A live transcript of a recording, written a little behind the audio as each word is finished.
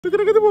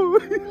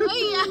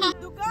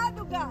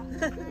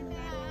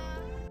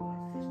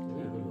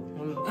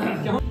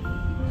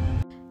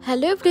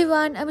Hello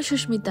everyone, আমি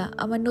সুস্মিতা।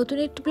 আমার নতুন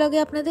একটি ব্লগে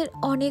আপনাদের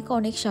অনেক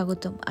অনেক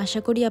স্বাগতম। আশা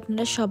করি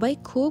আপনারা সবাই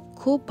খুব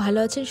খুব ভালো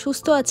আছেন,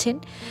 সুস্থ আছেন।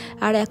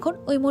 আর এখন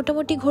ওই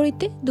মোটামুটি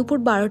ঘড়িতে দুপুর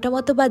 12টা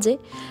মতো বাজে।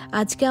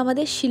 আজকে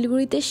আমাদের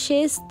শিলিগুড়িতে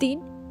শেষ দিন,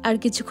 আর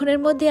কিছুক্ষণের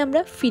মধ্যে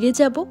আমরা ফিরে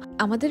যাব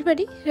আমাদের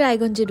বাড়ি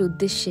রায়গঞ্জের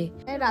উদ্দেশ্যে।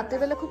 রাতের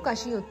বেলা খুব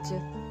কাশি হচ্ছে।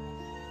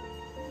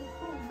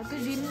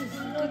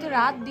 তুই তো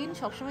রাত দিন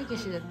সবসময়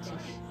কেসে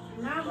যাচ্ছিস।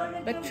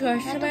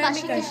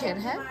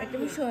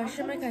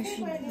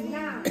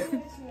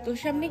 তোর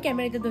সামনে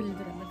ক্যামেরাতে দলিল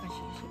ধরে আমরা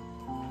কাশি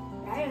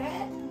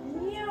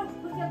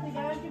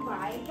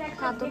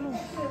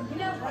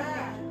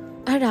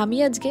আর আমি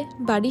আজকে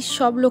বাড়ির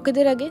সব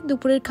লোকেদের আগে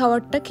দুপুরের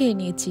খাবারটা খেয়ে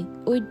নিয়েছি।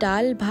 ওই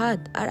ডাল ভাত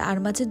আর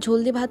মাছের ঝোল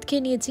দিয়ে ভাত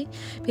খেয়ে নিয়েছি।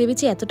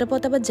 ভেবেছি এতটা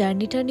পথ আবার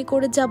জার্নি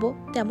করে যাব,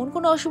 তেমন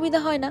কোনো অসুবিধা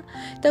হয় না।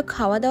 তো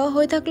খাওয়া দাওয়া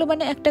হয়ে থাকলো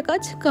মানে একটা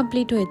কাজ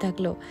কমপ্লিট হয়ে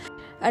থাকলো।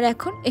 আর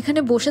এখন এখানে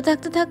বসে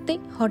থাকতে থাকতেই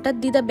হঠাৎ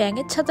দিদা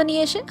ব্যাঙের ছাতা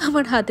নিয়ে এসে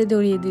আমার হাতে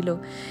ধরিয়ে দিল।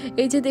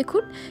 এই যে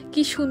দেখুন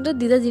কি সুন্দর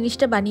দিদা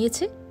জিনিসটা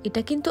বানিয়েছে।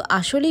 এটা কিন্তু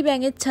আসলেই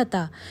ব্যাঙের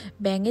ছাতা।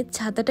 ব্যাঙের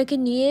ছাতাটাকে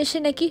নিয়ে এসে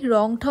নাকি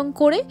রং ঠং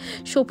করে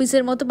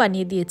শোপিসের মতো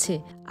বানিয়ে দিয়েছে।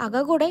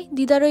 আগাগোড়ায়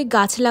দিদার ওই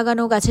গাছ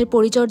লাগানো, গাছের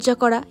পরিচর্যা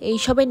করা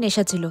এইসবের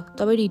নেশা ছিল।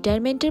 তবে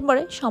রিটায়ারমেন্টের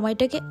পরে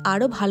সময়টাকে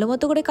আরও ভালো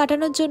মতো করে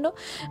কাটানোর জন্য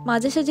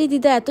মাঝে সাঝেই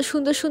দিদা এত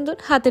সুন্দর সুন্দর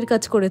হাতের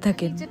কাজ করে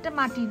থাকেন। যেটা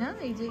মাটি না,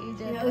 এই যে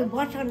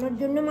বসানোর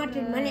জন্য মাটি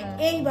মানে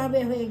এইভাবে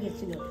হয়ে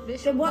গেছিল,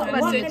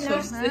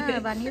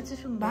 বানিয়েছে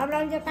সুন্দর।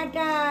 ভাবলাম যে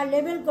কাটা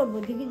লেভেল করবো,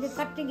 দেখি যে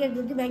কাটতে গিয়ে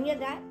যদি ভেঙে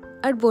যায়।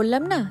 আর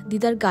বললাম না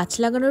দিদার গাছ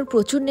লাগানোর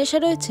প্রচুর নেশা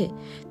রয়েছে।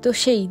 তো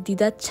সেই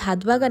দিদার ছাদ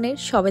বাগানের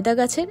সবেদা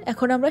গাছের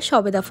এখন আমরা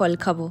সবেদা ফল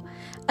খাবো।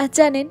 আর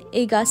জানেন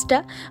এই গাছটা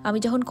আমি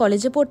যখন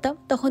কলেজে পড়তাম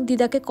তখন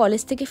দিদাকে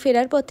কলেজ থেকে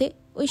ফেরার পথে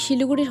ওই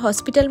শিলিগুড়ির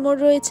হসপিটাল মোড়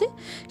রয়েছে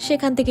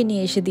সেখান থেকে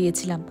নিয়ে এসে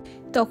দিয়েছিলাম।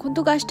 তখন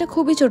তো গাছটা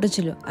খুবই ছোট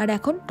ছিল, আর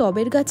এখন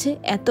টবের গাছে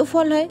এত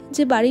ফল হয়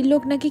যে বাড়ির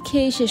লোক নাকি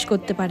খেয়ে শেষ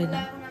করতে পারে না।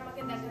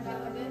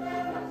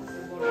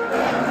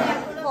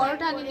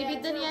 বড়টা আনি,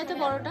 বিদ্যা নিয়ে আয় তো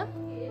বড়টা।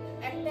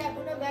 একটা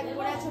এখনো ব্যাগ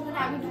পড়ে আছে, ওখানে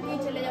আমি ঢুকেই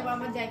চলে যাব,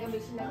 আমার জায়গা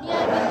বেশি লাগে। নিয়ে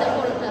আয় বিদ্যা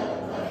বড়টা।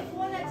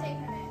 ফোন আছে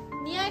এখানে,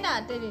 নিয়ে আয় না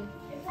তেরে।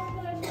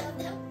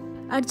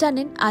 আর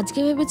জানেন আজকে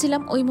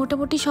ভেবেছিলাম ওই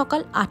মোটামুটি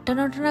সকাল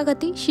 8টা-9টা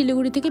নাগাদই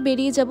শিলিগুড়ি থেকে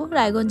বেরিয়ে যাব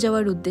রায়গঞ্জ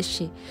যাওয়ার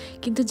উদ্দেশ্যে।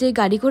 কিন্তু যে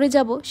গাড়ি করে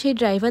যাব সেই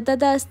ড্রাইভার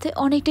দাদা আসতে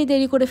অনেকটাই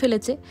দেরি করে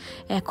ফেলেছে।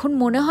 এখন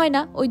মনে হয়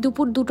না ওই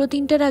দুপুর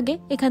 2-3টার আগে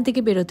এখান থেকে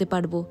বেরোতে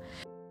পারবো।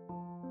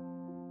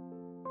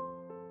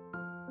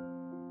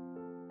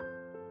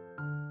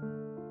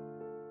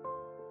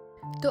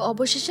 তো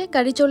অবশেষে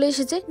গাড়ি চলে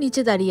এসেছে,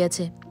 নিচে দাঁড়িয়ে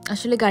আছে।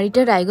 আসলে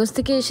গাড়িটা রায়গঞ্জ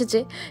থেকে এসেছে,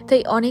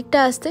 তাই অনেকটা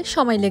আসতে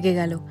সময় লেগে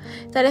গেল।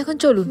 তার এখন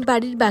চলুন,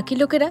 বাড়ির বাকি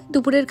লোকেরা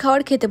দুপুরের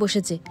খাবার খেতে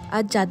বসেছে।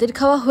 আর যাদের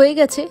খাওয়া হয়ে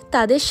গেছে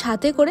তাদের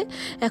সাথে করে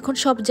এখন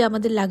সব যে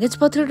আমাদের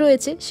লাগেজপত্র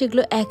রয়েছে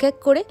সেগুলো এক এক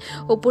করে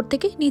ওপর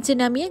থেকে নিচে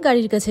নামিয়ে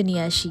গাড়ির কাছে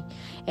নিয়ে আসি।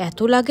 এত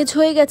লাগেজ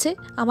হয়ে গেছে,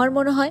 আমার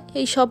মনে হয়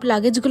এই সব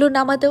লাগেজগুলো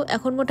নামাতেও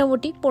এখন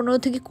মোটামুটি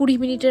 15-20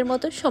 মিনিটের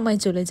মতো সময়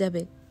চলে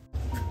যাবে।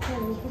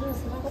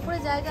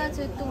 জায়গা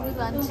আছে, একটু উড়ি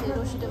বাঁধছে,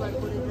 রশিটা বার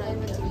করে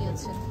ড্রাইভার যিনি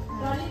আছেন।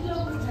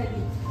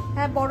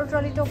 হ্যাঁ, বড়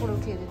ট্রলিটা উপরে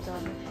উঠিয়ে দিতে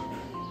হবে।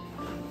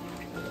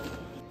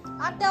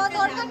 আর দেওয়া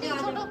দরকার নেই,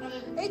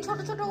 এই ছোট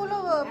ছোট গুলো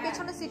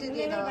পেছনে সিটে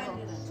দিয়ে দেওয়া হোক।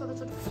 ছোট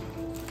ছোট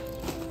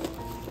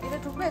এটা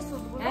ঢুকবে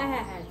সুটগুলো। হ্যাঁ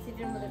হ্যাঁ হ্যাঁ,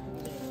 সিটের মধ্যে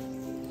ঢুকবে,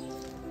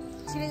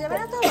 ছিঁড়ে যাবে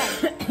না তো?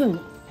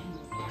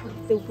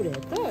 উপরে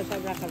তো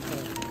সব রাখার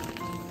পরে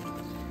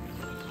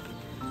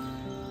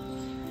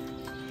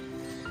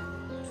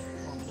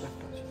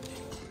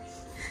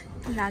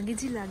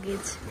লাগেজই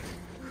লাগেজ,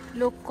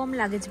 লোক কম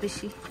লাগেজ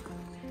বেশি।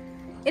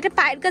 এটা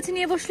পায়ের কাছে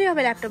নিয়ে বসলেই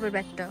হবে ল্যাপটপের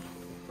ব্যাগটা,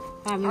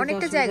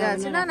 অনেকটা জায়গা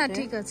আছে। না না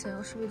ঠিক আছে,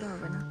 অসুবিধা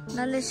হবে না,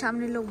 নাহলে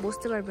সামনে লোক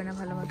বসতে পারবে না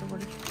ভালো মতো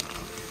করে।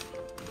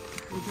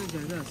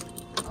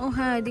 ও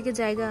হ্যাঁ, এদিকে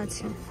জায়গা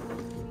আছে।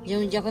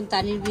 যেমন যখন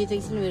তানির বিয়েতে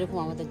গেছিলাম এরকম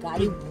আমাদের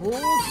গাড়ি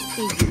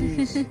ভর্তি,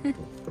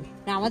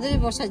 আমাদের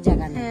বসার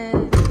জায়গা নেই। হ্যাঁ,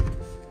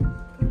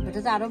 ওটা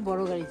তো আরো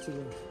বড় গাড়ি ছিল।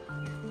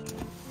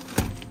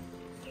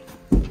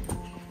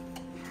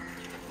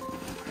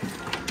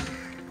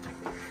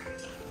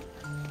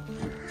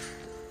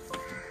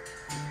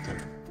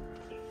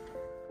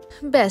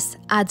 ব্যাস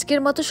আজকের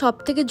মতো সব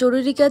থেকে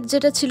জরুরি কাজ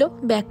যেটা ছিল,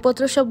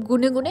 ব্যাগপত্র সব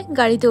গুনে গুনে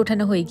গাড়িতে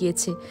ওঠানো হয়ে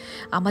গিয়েছে।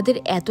 আমাদের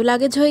এত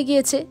লাগেজ হয়ে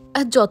গিয়েছে,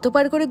 আর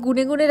যতবার করে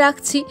গুনে গুনে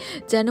রাখছি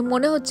যেন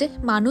মনে হচ্ছে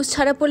মানুষ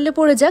ছাড়া পড়লে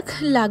পড়ে যাক,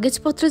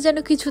 লাগেজপত্র যেন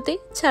কিছুতেই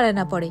ছাড়া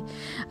না পড়ে।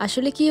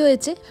 আসলে কি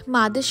হয়েছে,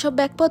 মাদের সব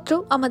ব্যাগপত্র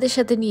আমাদের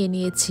সাথে নিয়ে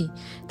নিয়েছি।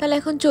 তাহলে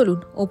এখন চলুন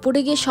ওপরে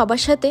গিয়ে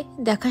সবার সাথে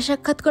দেখা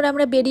সাক্ষাৎ করে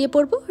আমরা বেরিয়ে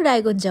পড়বো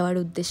রায়গঞ্জ যাওয়ার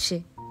উদ্দেশ্যে।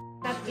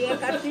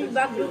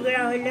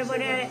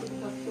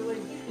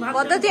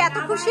 পদ্ধতি এত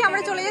খুশি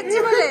আমরা চলে যাচ্ছি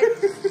বলে।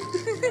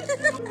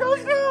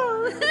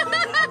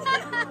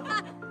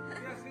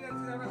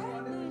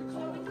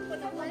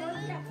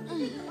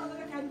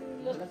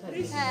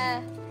 হ্যাঁ,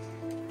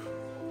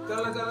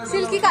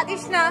 সিল্কি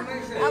কাঁদিস না,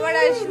 আবার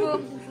আসবো।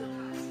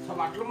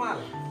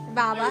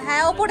 বাবা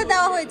হ্যাঁ, ওপরে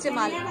দেওয়া হয়েছে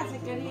মাল।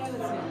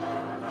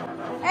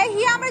 এই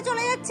হিয়া আমরা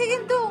চলে যাচ্ছি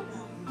কিন্তু।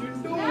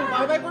 গুড্ডু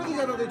বাই বাই করে দিই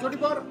জানো তো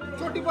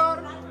ছোটি পর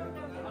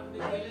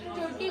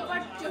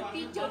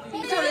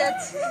চলে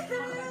যাচ্ছে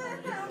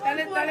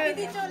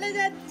চলে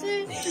যাচ্ছে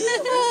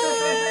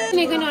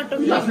এখানে অটো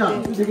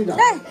দেখে যা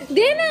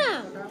দে না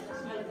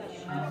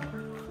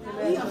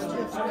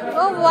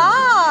ও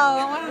ওয়াও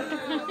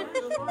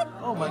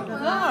ও মাই গড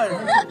না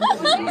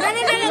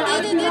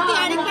তুই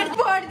আরেকবার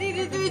পর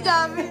দিদি তুই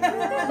যাবে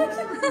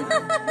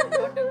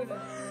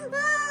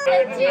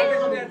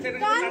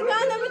কান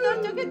আমি তোর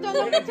চোখে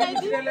জলটা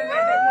চাইছি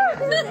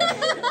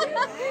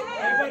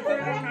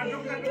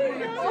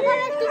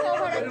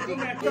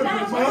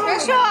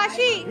এসো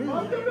আসি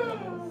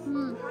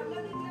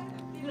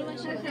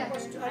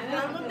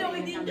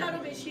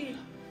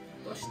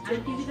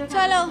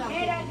চলো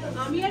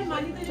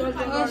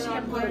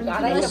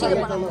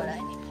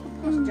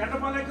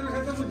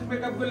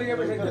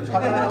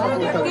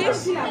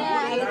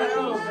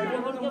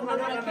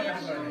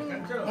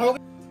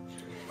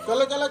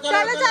চলো চলো চলো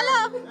চলো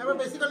এবার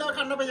বেশি করলে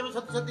ঠান্ডা পেয়ে যাবে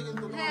সত্যি সত্যি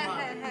কিন্তু হ্যাঁ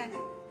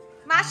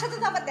মার সাথে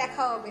তো আবার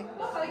দেখা হবে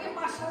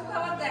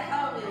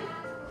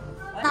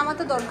আমার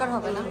তো দরকার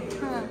হবে না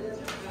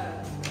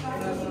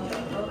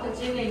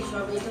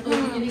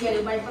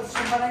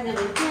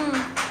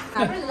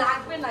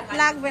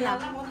লাগবে না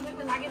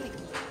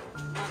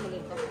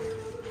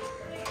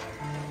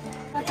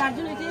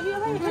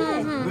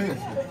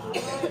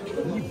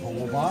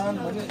ভগবান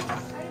মানে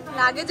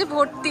লাগে যে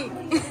ভর্তি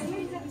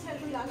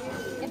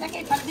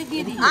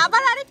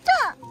আবার আরেকটা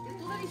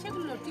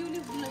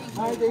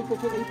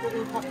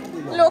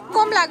লোক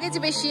কম লাগেজ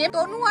বেশি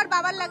তনু আর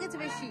বাবার লাগেজ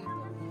বেশি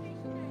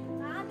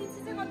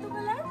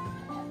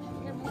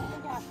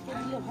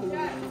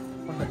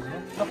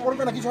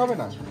পড়বে না কিছু হবে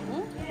না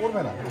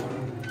পড়বে না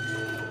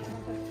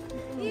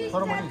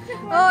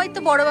ওই তো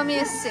বড় মামি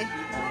এসছে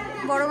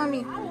বড়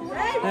মামি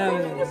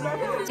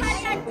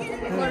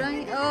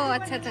ও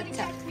আচ্ছা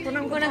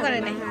প্রণাম করে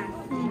নাই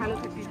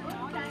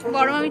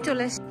বড় মামি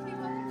চলে এসছে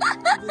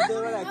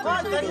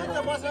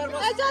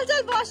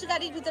চল বস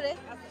গাড়ির ভিতরে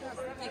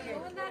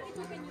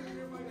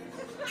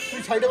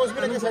তুই সাইডে বসবি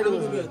নাকি সাইডে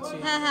বসবি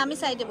হ্যাঁ আমি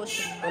সাইডে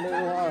বসি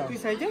তুই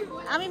সাইডে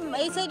আমি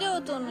এই সাইডে ও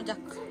তো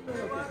যাক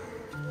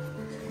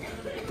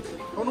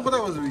কোন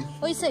কোথায় বসবি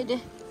ওই সাইডে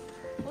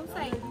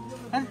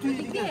হ্যাঁ তুই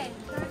এদিকে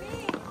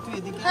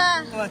হ্যাঁ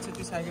ও আচ্ছা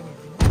তুই সাইডে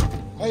বসবি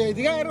এই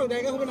এদিকে আরো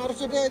জায়গা হবে না আরো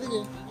সেটা এদিকে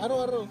আরো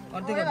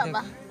অর্ধেক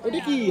ওটা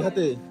কি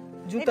হাতে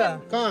জুতা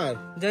কার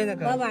যাই না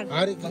কার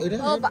আর এটা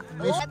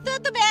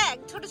এত ব্যাগ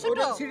ছোট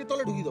ওটা সিঁড়ি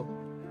তলে ঢুকি দাও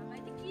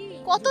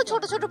কত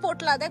ছোট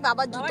পোটলা দেখ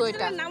বাবার জুতো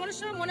এটা নামানোর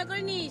সময় মনে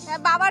করে নিস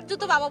হ্যাঁ বাবার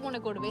জুতো বাবা মনে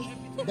করবে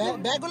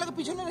ব্যাগগুলোকে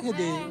পিছনে রেখে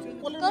দে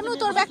তনু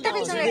তোর ব্যাগটা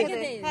পেছনে রেখে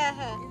দে হ্যাঁ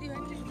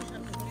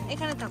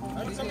এখানে থাকো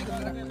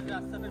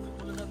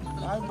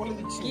আমি বলে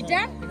দিচ্ছি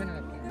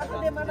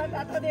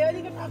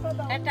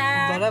এটা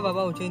দাদা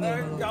বাবা উঠে নিয়ে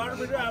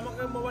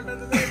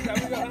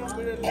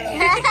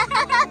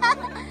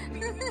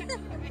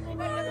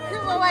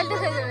মোবাইলটা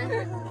হয়ে যাবে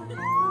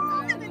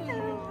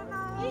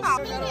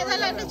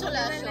নেদারল্যান্ডে চলে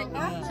আসো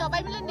সবাই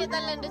মিলে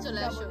নেদারল্যান্ডে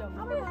চলে আসো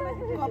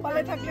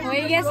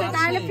হয়ে গেছে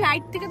তাহলে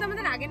ফ্লাইট থেকে তো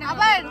আমাদের আগে না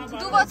আবার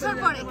 2 বছর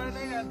পরে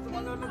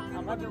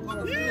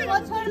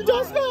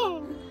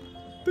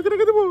তোকে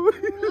রেখে দেবো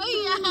ওই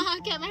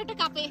ক্যামেরাটা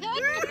কাঁপে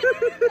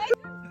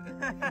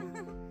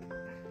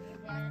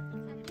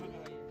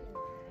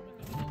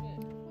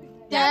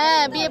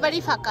হ্যাঁ বিয়ে বাড়ি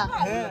ফাঁকা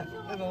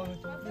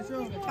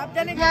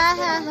হ্যাঁ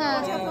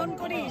ফোন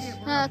করিস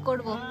হ্যাঁ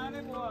করবো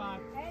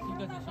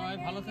সবাই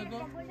ভালো থেকো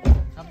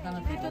সাবধানে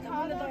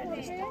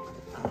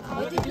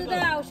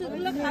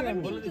ওষুধগুলো খাবেন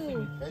কিন্তু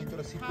এই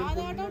তোরা সিট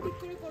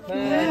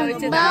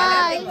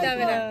বাই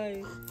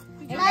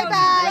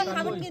বাই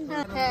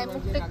হ্যাঁ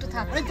মুখটা একটু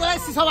থাক এই চলে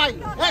এসেছি সবাই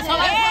এই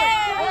সবাই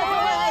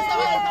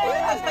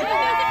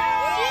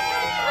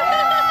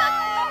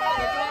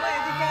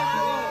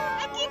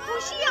কি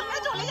খুশি আমরা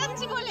চলে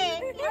যাচ্ছি বলে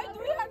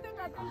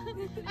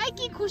এই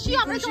কি খুশি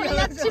আমরা চলে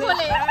যাচ্ছি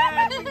বলে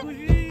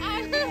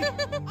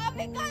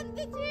আমি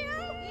কাঁদতেছি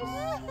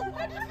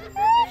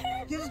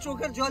কিন্তু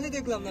চোখের জলই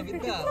দেখলাম না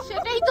বিদ্যা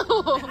সেটাই তো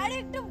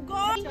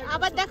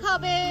আবার দেখা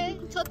হবে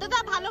সত্যি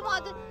ভালো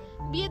মজা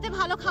বিয়েতে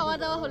ভালো খাওয়া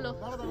দাওয়া হলো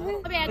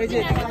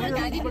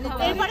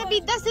এরপরে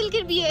বিদ্যা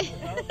সিল্কের বিয়ে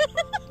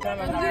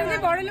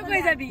বড় লোক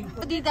হয়ে যাবি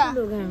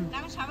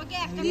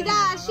দিদা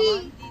আসি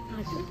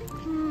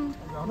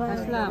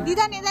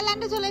দিদা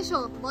নেদারল্যান্ডে চলে এসো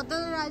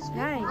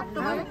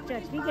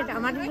ঠিক আছে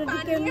আমাদের যদি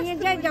কেউ নিয়ে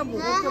যায় যাবো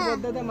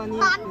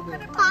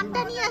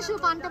পানটা নিয়ে আসো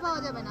পানটা পাওয়া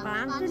যাবে না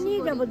পান তো নিয়ে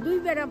যাবো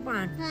 2 বেড়া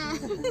পান হ্যাঁ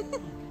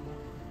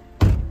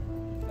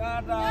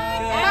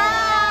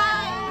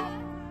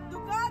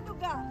দুগা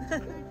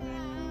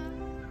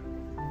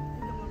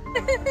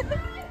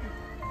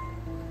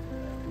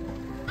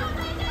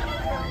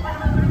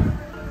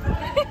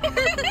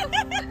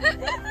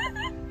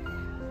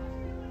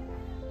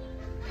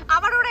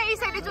আবার ওরা এই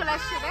সাইডে চলে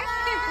আসছে রে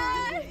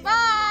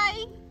বাই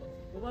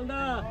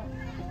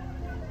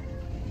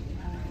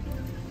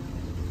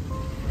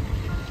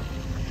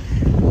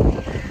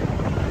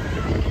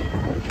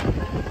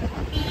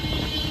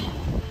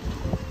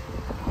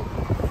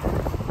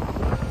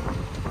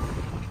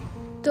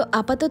তো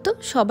আপাতত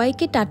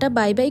সবাইকে টাটা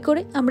বাই বাই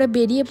করে আমরা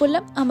বেরিয়ে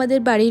পড়লাম আমাদের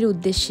বাড়ির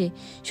উদ্দেশ্যে।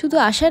 শুধু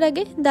আসার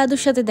আগে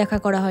দাদুর সাথে দেখা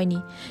করা হয়নি,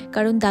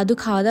 কারণ দাদু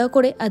খাওয়া দাওয়া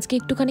করে আজকে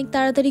একটুখানি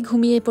তাড়াতাড়ি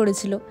ঘুমিয়ে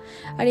পড়েছিল।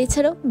 আর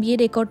এছাড়াও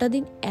বিয়ের একটা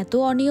দিন এত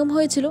অনিয়ম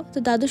হয়েছিল, তো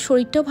দাদুর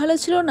শরীরটাও ভালো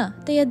ছিল না,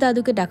 তাই আর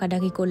দাদুকে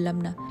ডাকাডাকি করলাম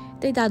না।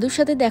 তাই দাদুর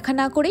সাথে দেখা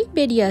না করেই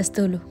বেরিয়ে আসতে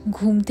হলো।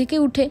 ঘুম থেকে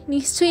উঠে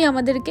নিশ্চয়ই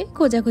আমাদেরকে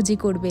খোঁজাখুঁজি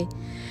করবে।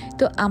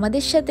 তো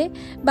আমাদের সাথে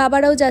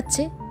বাবারাও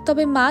যাচ্ছে,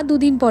 তবে মা 2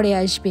 দিন পরে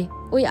আসবে।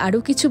 ওই আরও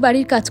কিছু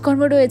বাড়ির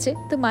কাজকর্ম রয়েছে,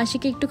 তো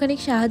মাসিকে একটুখানি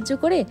সাহায্য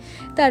করে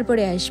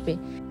তারপরে আসবে।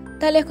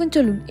 তাহলে এখন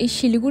চলুন, এই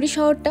শিলিগুড়ি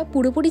শহরটা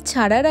পুরোপুরি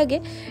ছাড়ার আগে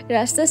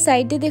রাস্তার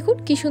সাইডে দেখুন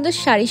কি সুন্দর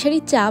সারি সারি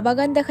চা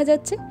বাগান দেখা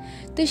যাচ্ছে।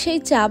 তো সেই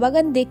চা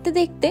বাগান দেখতে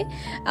দেখতে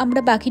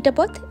আমরা বাকিটা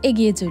পথ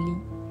এগিয়ে চলি।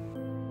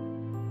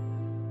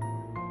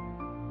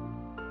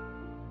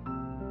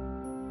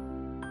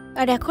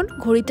 আর এখন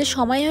ঘড়িতে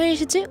সময় হয়ে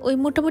এসেছে ওই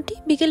মোটামুটি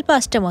বিকেল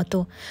 5টা মতো।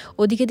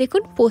 ওদিকে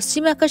দেখুন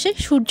পশ্চিম আকাশে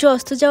সূর্য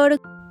অস্ত যাওয়ার,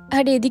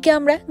 আর এদিকে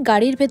আমরা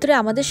গাড়ির ভেতরে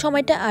আমাদের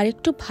সময়টা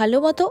আরেকটু ভালো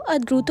মতো আর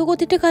দ্রুত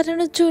গতিতে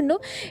কাটানোর জন্য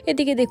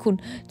এদিকে দেখুন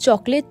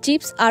চকলেট,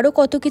 চিপস আরও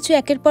কত কিছু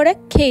একের পর এক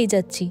খেয়ে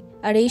যাচ্ছি।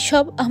 আর এই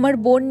সব আমার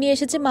বোন নিয়ে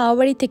এসেছে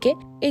মামাবাড়ি থেকে।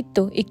 এই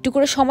তো একটু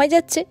করে সময়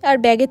যাচ্ছে আর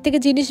ব্যাগের থেকে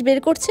জিনিস বের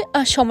করছে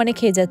আর সমানে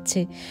খেয়ে যাচ্ছে।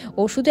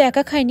 ও শুধু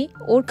একা খায়নি,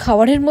 ওর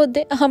খাবারের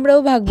মধ্যে আমরাও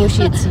ভাগ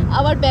বসিয়েছি।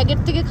 আবার ব্যাগের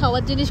থেকে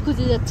খাওয়ার জিনিস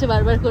খুঁজে যাচ্ছে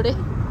বারবার করে।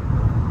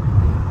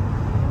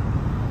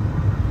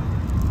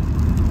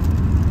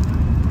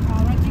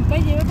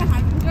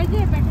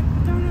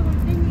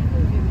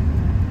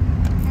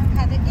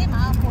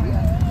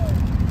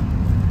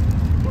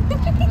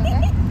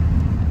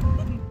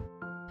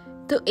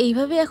 তো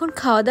এইভাবে এখন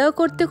খাওয়া দাওয়া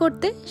করতে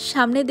করতে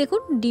সামনে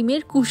দেখুন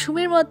ডিমের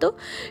কুসুমের মতো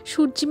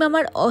সূর্যি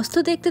মামার অস্ত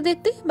দেখতে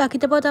দেখতে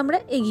বাকিটা পথ আমরা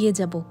এগিয়ে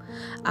যাব।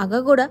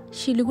 আগাগোড়া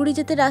শিলিগুড়ি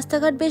যেতে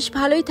রাস্তাঘাট বেশ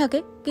ভালোই থাকে,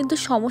 কিন্তু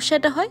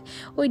সমস্যাটা হয়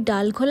ওই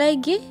ডালখোলায়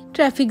গিয়ে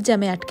ট্রাফিক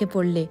জ্যামে আটকে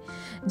পড়লে।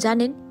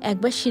 জানেন,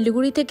 একবার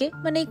শিলিগুড়ি থেকে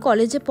মানে এই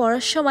কলেজে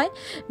পড়ার সময়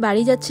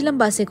বাড়ি যাচ্ছিলাম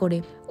বাসে করে।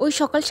 ওই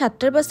সকাল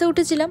 7টার বাসে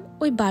উঠেছিলাম,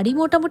 ওই বাড়ি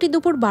মোটামুটি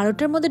দুপুর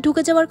 12টার মধ্যে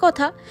ঢুকে যাওয়ার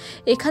কথা।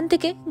 এখান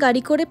থেকে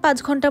গাড়ি করে 5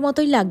 ঘন্টার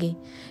মতোই লাগে।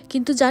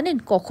 কিন্তু জানেন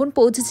কখন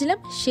পৌঁছেছিলাম?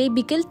 সেই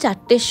বিকেল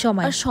 4টের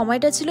সময়। আর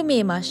সময়টা ছিল মে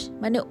মাস,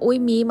 মানে ওই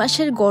মে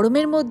মাসের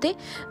গরমের মধ্যে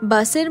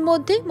বাসের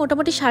মধ্যে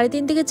মোটামুটি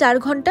 3.5 থেকে 4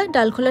 ঘন্টা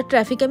ডালখোলার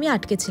ট্রাফিকে আমি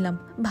আটকেছিলাম।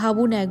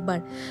 ভাবুন একবার।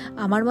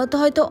 আমার মতো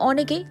হয়তো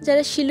অনেকেই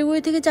যারা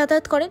শিলিগুড়ি থেকে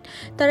যাতায়াত করেন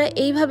তারা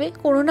এইভাবে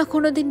কোনো না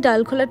কোনো দিন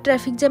ডালখোলার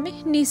ট্রাফিক জ্যামে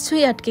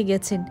নিশ্চয়ই আটকে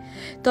গেছেন।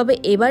 তবে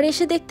এবার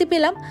এসে দেখতে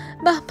পেলাম,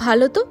 বাহ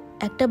ভালো তো,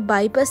 একটা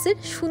বাইপাসের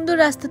সুন্দর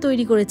রাস্তা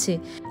তৈরি করেছে।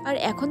 আর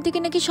এখন থেকে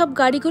নাকি সব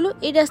গাড়িগুলো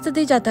এই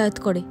রাস্তাতেই যাতায়াত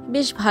করে।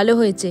 বেশ ভালো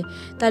হয়েছে।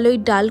 তাহলে ওই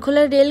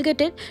ডালখোলার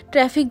রেলগেটের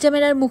ট্রাফিক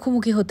জ্যামের আর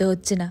মুখোমুখি হতে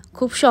হচ্ছে না।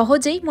 খুব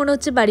সহজেই মনে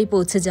হচ্ছে বাড়ি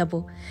পৌঁছে যাব।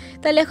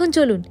 তাহলে এখন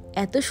চলুন,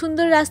 এত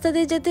সুন্দর রাস্তা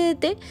দিয়ে যেতে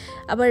যেতে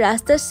আবার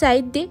রাস্তার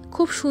সাইড দিয়ে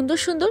খুব সুন্দর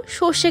সুন্দর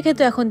সর্ষে ক্ষেত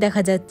এখন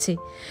দেখা যাচ্ছে।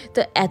 তো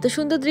এত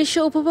সুন্দর দৃশ্য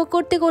উপভোগ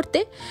করতে করতে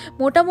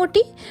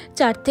মোটামুটি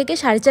 4 থেকে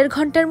 4.5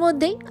 ঘন্টার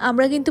মধ্যেই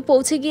আমরা কিন্তু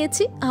পৌঁছে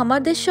গিয়েছি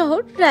আমাদের শহর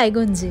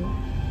রায়গঞ্জে।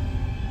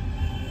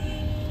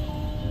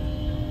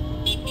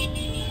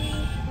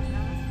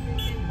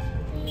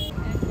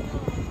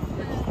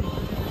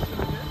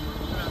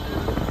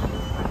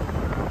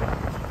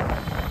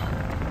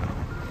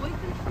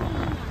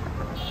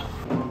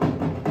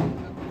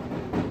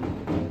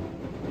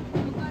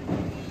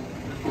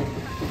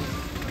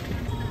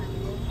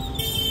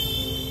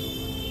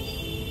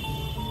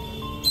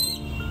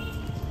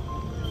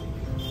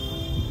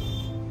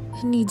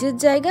 নিজের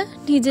জায়গা,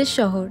 নিজের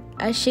শহর,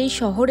 আর সেই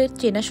শহরের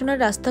চেনাশোনা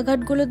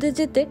রাস্তাঘাটগুলোতে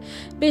যেতে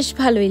বেশ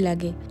ভালোই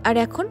লাগে। আর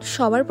এখন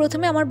সবার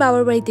প্রথমে আমার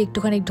বাবার বাড়িতে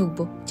একটুখানি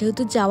ঢুকবো।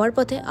 যেহেতু যাওয়ার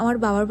পথে আমার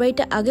বাবার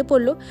বাড়িটা আগে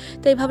পড়লো,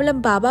 তাই ভাবলাম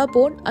বাবা,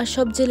 বোন আর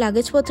সব যে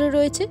লাগেজপত্র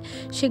রয়েছে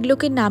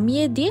সেগুলোকে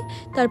নামিয়ে দিয়ে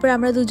তারপর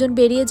আমরা দুজন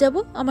বেরিয়ে যাব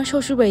আমার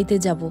শ্বশুর বাড়িতে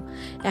যাব।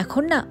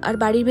 এখন না আর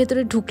বাড়ির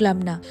ভেতরে ঢুকলাম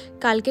না,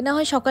 কালকে না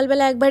হয়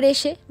সকালবেলা একবার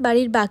এসে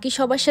বাড়ির বাকি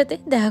সবার সাথে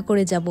দেখা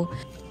করে যাব।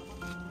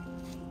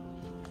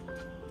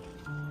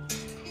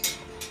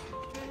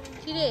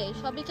 কিরে,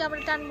 সবই কি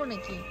আমরা টানবো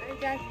নাকি?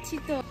 যাচ্ছি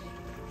তো।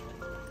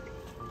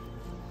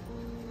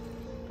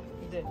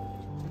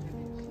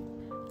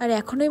 আর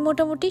এখনই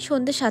মোটামুটি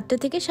সন্ধ্যে 7টা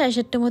থেকে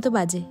 7:30 মতো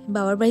বাজে।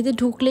 বাবার বাড়িতে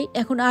ঢুকলেই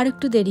এখন আর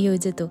একটু দেরি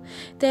হয়ে যেত,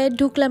 তাই আর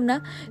ঢুকলাম না।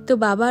 তো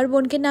বাবা আর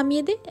বোনকে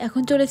নামিয়ে দিয়ে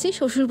এখন চলেছি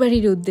শ্বশুর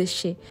বাড়ির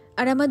উদ্দেশ্যে।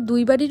 আর আমার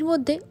 2 বাড়ির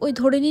মধ্যে ওই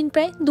ধরে নিন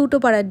প্রায় 2টো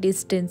পাড়ার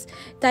ডিস্টেন্স।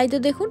 তাই তো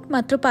দেখুন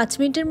মাত্র 5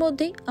 মিনিটের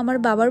মধ্যেই আমার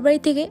বাবার বাড়ি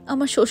থেকে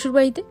আমার শ্বশুর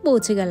বাড়িতে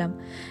পৌঁছে গেলাম।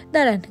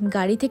 দাঁড়ান,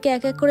 গাড়ি থেকে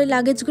এক এক করে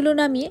লাগেজগুলো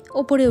নামিয়ে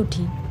ওপরে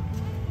উঠি।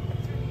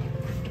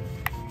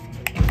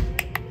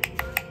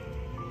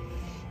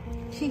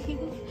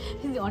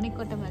 অনেক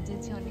কটা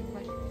বাজেছে,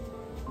 অনেকবার।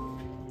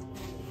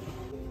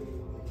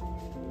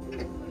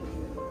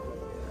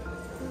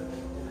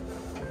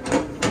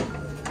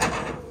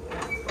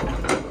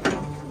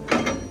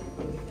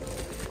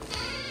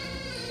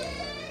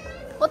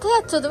 কোথায়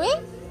যাচ্ছ তুমি?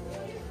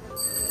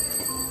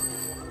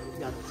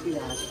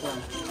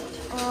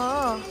 ও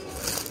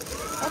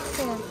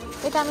আচ্ছা,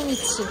 এটা আমি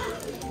নিচ্ছি।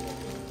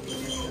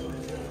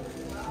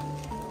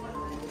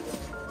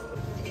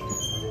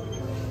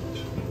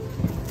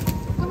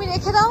 তুমি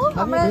রেখে দাও,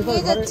 আমরা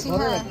নিয়ে যাচ্ছি।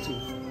 হ্যাঁ,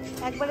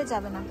 একবারে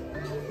যাবে না।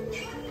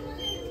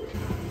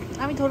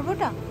 আমি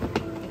ধরবোটা।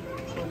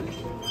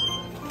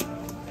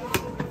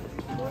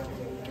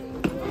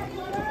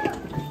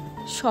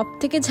 সব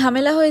থেকে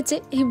ঝামেলা হয়েছে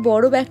এই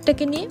বড়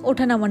ব্যাগটাকে নিয়ে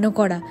ওঠা নামানো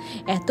করা।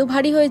 এত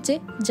ভারী হয়েছে,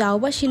 যাও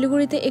বা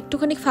শিলিগুড়িতে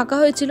একটুখানি ফাঁকা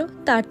হয়েছিল,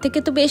 তার থেকে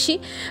তো বেশি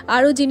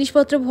আরও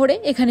জিনিসপত্র ভরে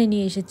এখানে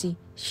নিয়ে এসেছি।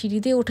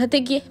 সিঁড়িতে ওঠাতে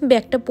গিয়ে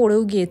ব্যাগটা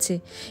পড়েও গিয়েছে,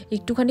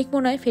 একটুখানি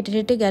মনে হয় ফেটে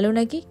ফেটে গেল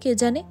নাকি, কে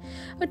জানে।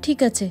 ঠিক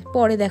আছে,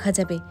 পরে দেখা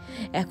যাবে।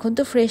 এখন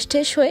তো ফ্রেশ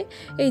ট্রেশ হয়ে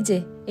এই যে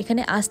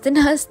এখানে আসতে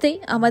না আসতেই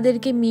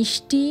আমাদেরকে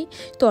মিষ্টি,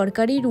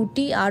 তরকারি,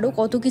 রুটি আরও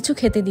কত কিছু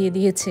খেতে দিয়ে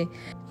দিয়েছে।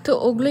 তো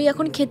ওগুলোই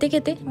এখন খেতে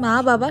খেতে মা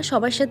বাবা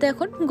সবার সাথে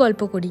এখন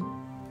গল্প করি।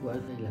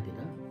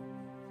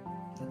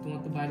 তোমার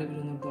তো বাইরে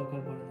বেরোনোর দরকার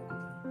পড়ে না,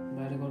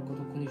 বাইরে ঘর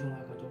কতক্ষণই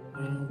সময় কাটাবো,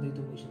 ঘরের মধ্যেই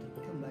তো বসে থাকো,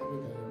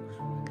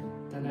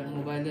 তাহলে আর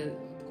মোবাইলে।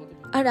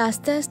 আর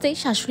আস্তে আস্তেই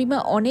শাশুড়ি মা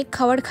অনেক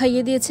খাবার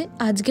খাইয়ে দিয়েছে,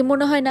 আজকে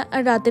মনে হয় না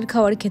আর রাতের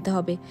খাবার খেতে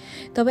হবে।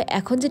 তবে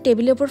এখন যে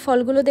টেবিলের ওপর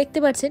ফলগুলো দেখতে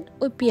পাচ্ছেন,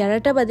 ওই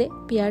পেয়ারাটা বাদে,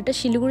 পেয়ারাটা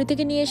শিলিগুড়ি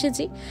থেকে নিয়ে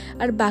এসেছি,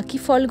 আর বাকি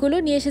ফলগুলো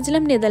নিয়ে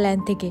এসেছিলাম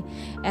নেদারল্যান্ড থেকে।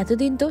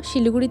 এতদিন তো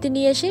শিলিগুড়িতে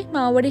নিয়ে এসে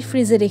মামাবাড়ির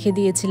ফ্রিজে রেখে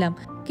দিয়েছিলাম।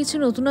 কিছু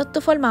নতুনত্ব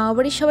ফল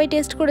মামাবাড়ির সবাই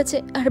টেস্ট করেছে,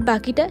 আর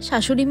বাকিটা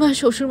শাশুড়ি মা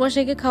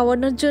শ্বশুরমশাইকে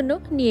খাওয়ানোর জন্য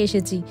নিয়ে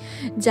এসেছি।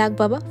 যাক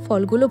বাবা,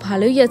 ফলগুলো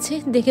ভালোই আছে,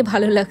 দেখে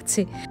ভালো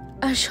লাগছে।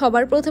 আর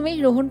সবার প্রথমেই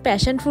রোহন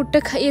প্যাশন ফ্রুটটা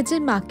খাইয়েছে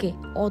মাকে।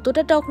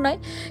 অতটা টক নয়,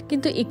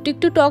 কিন্তু একটু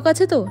একটু টক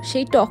আছে, তো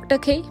সেই টকটা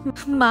খেয়েই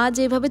মা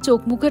যেভাবে চোখ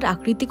মুখের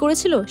আকৃতি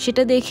করেছিল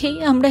সেটা দেখেই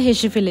আমরা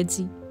হেসে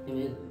ফেলেছি।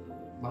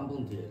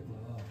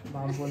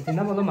 বামপন্থী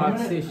না, বলো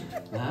মার্কসিস্ট।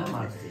 হ্যাঁ,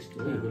 মার্কসিস্ট।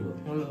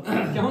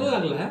 কেমন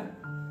লাগলো? হ্যাঁ,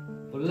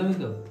 বললামই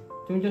তো।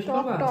 তুমি টেস্ট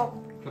করবা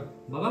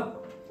বাবা?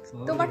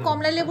 তোমার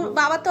কমলা লেবু,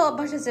 বাবা তো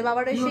অভ্যাস আছে,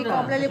 বাবার ওই সেই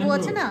কমলা লেবু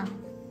আছে না,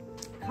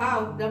 খাও,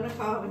 আমরা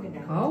খাওয়া হবে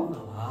না। খাও,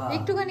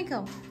 একটুখানি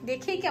খাও,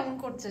 দেখেই কেমন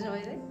করছে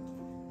সবাই রে।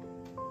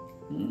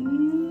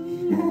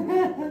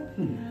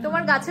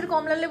 তোমার গাছের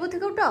কমলা লেবু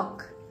থেকেও টক?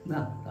 না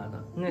না না,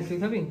 না তুই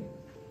খাবি?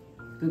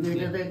 কিন্তু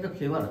এটাতে একটা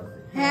ফ্লেভার আছে।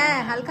 হ্যাঁ,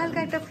 হালকা হালকা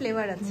একটা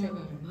ফ্লেভার আছে।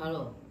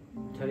 ভালো,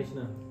 ছাড়িস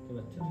না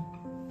বাচ্চা,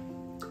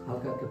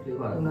 হালকা একটা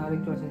ফ্লেভার আছে। না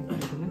আরেকটু আছে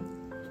এখানে।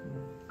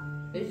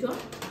 এই শোন,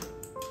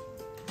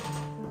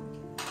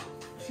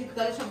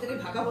 শীতকালে সব থেকে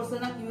ভাকা পড়ছে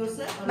না, কি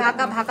হচ্ছে?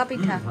 ভাকা, ভাকা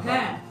পিঠা।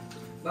 হ্যাঁ,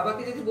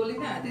 বাবাকে যদি বলি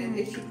না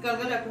এই শীতকাল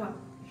গেলে একটা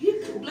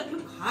ওগুলা কেউ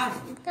খায়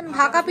কেন?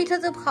 ভাকা পিঠা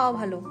তো খাওয়া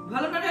ভালো।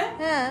 ভালো না রে?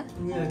 হ্যাঁ,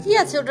 কি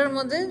আছে ওটার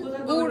মধ্যে?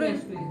 গুড়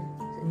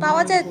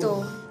পাওয়া যায় তো।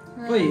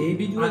 ওই এই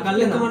বীজগুলো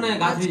গাললে তো মানে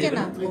গাছ হয়ে আজকে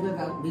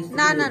যাবে।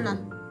 না, না না না,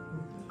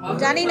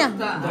 জানি না।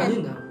 জানি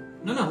না,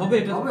 না না হবে,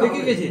 এটা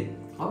পেকে গেছে।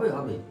 হবে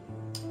হবে,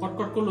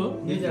 কটকট করলো।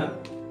 নিয়ে যা,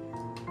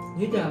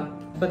 নিয়ে যা।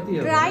 সত্যি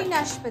হবে। ড্রাই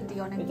নাশপাতি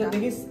অনেকটা। এটা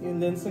দেখিস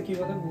লেন্সটা কি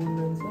বলে, গুড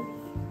লেন্স।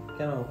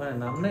 কেন ওখানে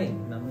নাম নাই?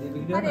 নাম দিয়ে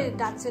ভিডিও আরে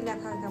ডাচে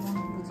লেখা কেমন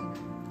বুঝি না।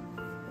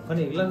 ওখানে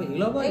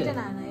এগুলো পাওয়া যায়? এটা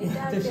না না,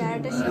 এটা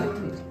পেয়ারাটা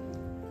শিলিগুড়ির।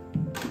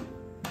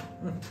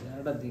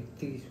 পেয়ারাটা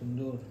দেখতে কি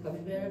সুন্দর।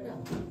 পেয়ারাটা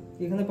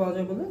এখানে পাওয়া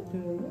যায় বলে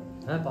তুমি বললে?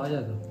 হ্যাঁ পাওয়া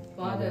যায় তো,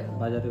 পাওয়া যায়,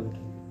 বাজারে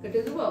উঠে। কেটে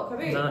দেবো,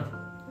 খাবে? না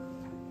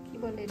কি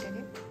বলে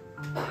এটাকে?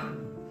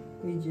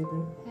 এই যে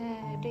হ্যাঁ,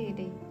 এটাই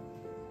এটাই।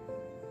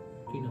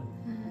 কি না,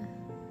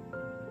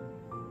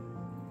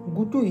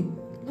 গুটুই।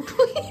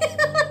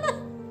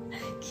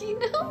 কি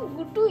নাম?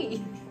 গুটুই?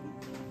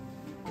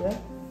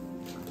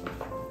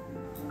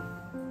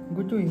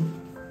 গুটুই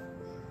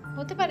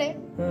হতে পারে।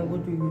 হ্যাঁ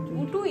গুটুই, গুটুই।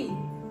 গুটুই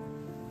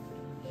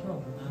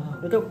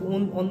এটা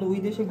অন্য ওই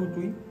দেশে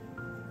গুটুই,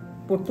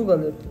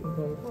 পর্তুগালের।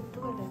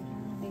 পর্তুগালের।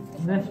 দেখতে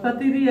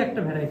নাশপাতিরই একটা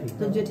ভ্যারাইটি।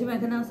 তো জেঠিমা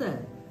এখানে আছে?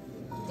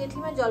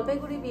 জেঠিমা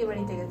জলপাইগুড়ি বিয়ে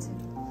বাড়িতে গেছে,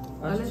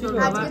 তাহলে তোর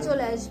আজকে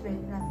চলে আসবে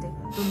রাতে।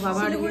 তোর বাবা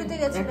শিলিগুড়িতে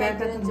গেছে একা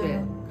একা একদিনের থাকবে,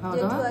 জন্য। খাওয়া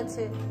জেঠু দাওয়া?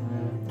 আছে।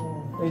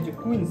 এই যে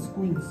কুইন্স,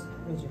 কুইন্স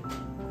এই যে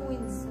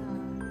কুইন্স,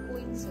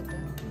 কুইন্স এটা।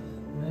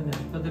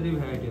 নাশপাতিরই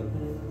ভ্যারাইটি হবে।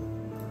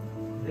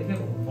 দেখে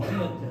মনে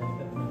হচ্ছে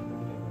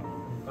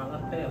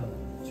কালারটাই আলাদা।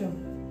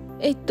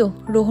 এই তো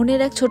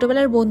রোহনের এক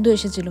ছোটবেলার বন্ধু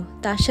এসেছিল,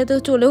 তার সাথেও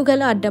চলেও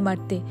গেল আড্ডা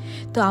মারতে।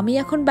 তো আমি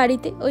এখন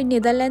বাড়িতে ওই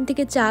নেদারল্যান্ড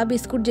থেকে চা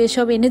বিস্কুট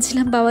যেসব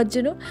এনেছিলাম বাবার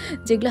জন্য,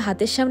 যেগুলো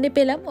হাতের সামনে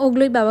পেলাম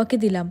ওগুলোই বাবাকে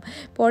দিলাম।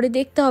 পরে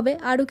দেখতে হবে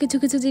আরও কিছু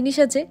কিছু জিনিস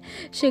আছে,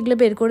 সেগুলো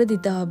বের করে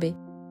দিতে হবে।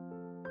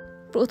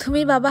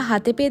 প্রথমেই বাবা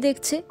হাতে পেয়ে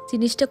দেখছে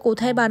জিনিসটা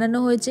কোথায় বানানো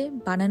হয়েছে,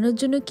 বানানোর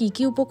জন্য কি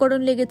কি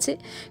উপকরণ লেগেছে,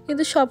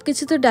 কিন্তু সব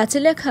কিছু তো ডাচে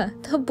লেখা,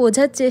 তো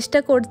বোঝার চেষ্টা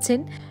করছেন।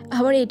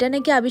 আবার এটা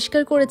নাকি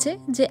আবিষ্কার করেছে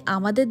যে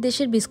আমাদের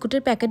দেশের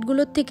বিস্কুটের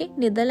প্যাকেটগুলোর থেকে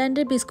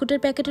নেদারল্যান্ডের বিস্কুটের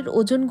প্যাকেটের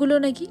ওজনগুলো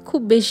নাকি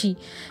খুব বেশি।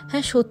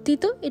 হ্যাঁ সত্যি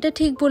তো, এটা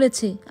ঠিক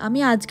বলেছে, আমি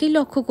আজকেই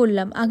লক্ষ্য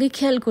করলাম, আগে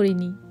খেয়াল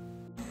করিনি।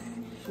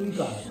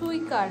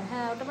 সুইকার,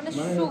 হ্যাঁ ওটা মানে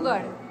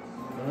সুগার।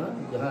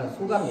 হ্যাঁ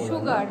সুগার,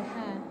 সুগার,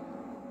 হ্যাঁ।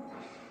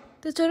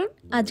 তো চলুন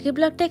আজকের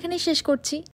ব্লগটা এখানেই শেষ করছি।